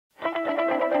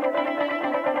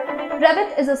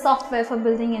Revit is a software for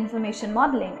building information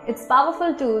modeling. Its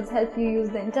powerful tools help you use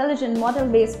the intelligent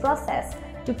model-based process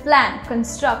to plan,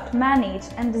 construct, manage,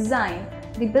 and design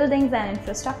the buildings and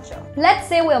infrastructure. Let's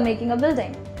say we are making a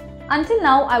building. Until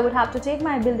now, I would have to take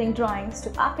my building drawings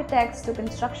to architects, to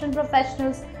construction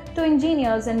professionals, to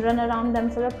engineers and run around them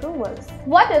for approvals.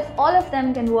 What if all of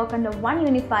them can work under one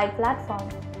unified platform?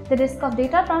 The risk of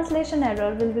data translation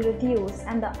error will be reduced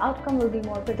and the outcome will be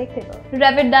more predictable.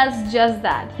 Revit does just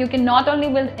that. You can not only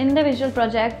build individual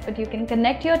projects, but you can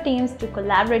connect your teams to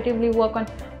collaboratively work on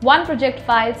one project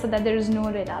file so that there is no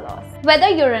data loss. Whether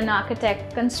you're an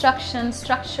architect, construction,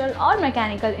 structural or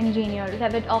mechanical engineer,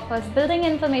 Revit offers building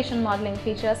information modeling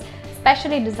features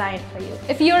specially designed for you.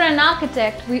 If you're an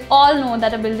architect, we all know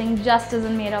that a building just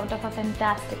isn't made out of a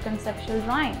fantastic conceptual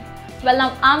drawing. Well,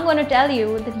 now I'm going to tell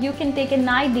you that you can take an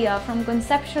idea from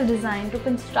conceptual design to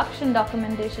construction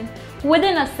documentation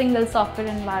within a single software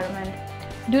environment.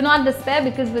 Do not despair,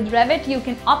 because with Revit you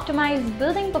can optimize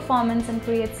building performance and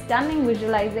create stunning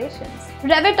visualizations.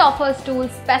 Revit offers tools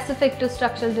specific to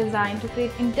structural design to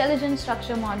create intelligent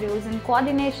structure modules in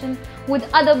coordination with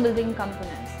other building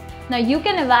components. Now you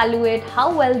can evaluate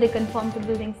how well they conform to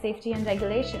building safety and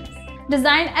regulations.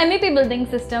 Design MEP building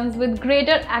systems with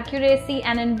greater accuracy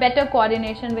and in better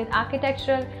coordination with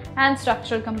architectural and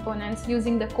structural components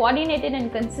using the coordinated and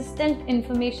consistent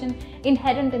information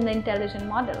inherent in the intelligent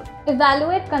model.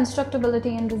 Evaluate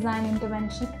constructability and design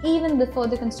intervention even before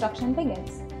the construction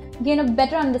begins. Gain a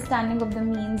better understanding of the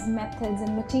means, methods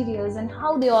and materials and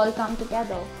how they all come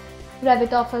together.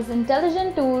 Revit offers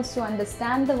intelligent tools to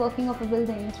understand the working of a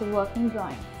building through working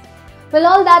drawings. Well,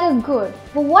 all that is good,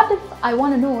 but what if I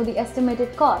want to know the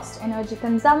estimated cost, energy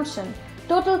consumption,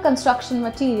 total construction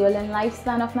material and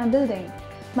lifespan of my building?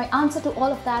 My answer to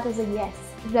all of that is a yes.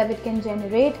 Revit can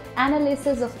generate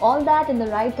analysis of all that in the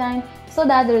right time so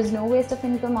that there is no waste of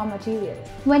income or materials.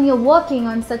 When you're working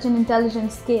on such an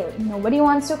intelligent scale, nobody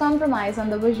wants to compromise on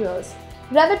the visuals.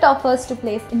 Revit offers to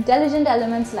place intelligent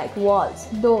elements like walls,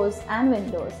 doors and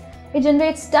windows. It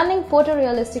generates stunning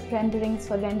photorealistic renderings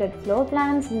for rendered floor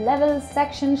plans, levels,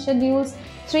 sections, schedules,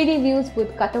 3D views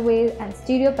with cutaways and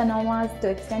stereo panoramas to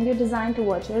extend your design to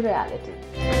virtual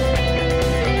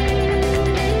reality.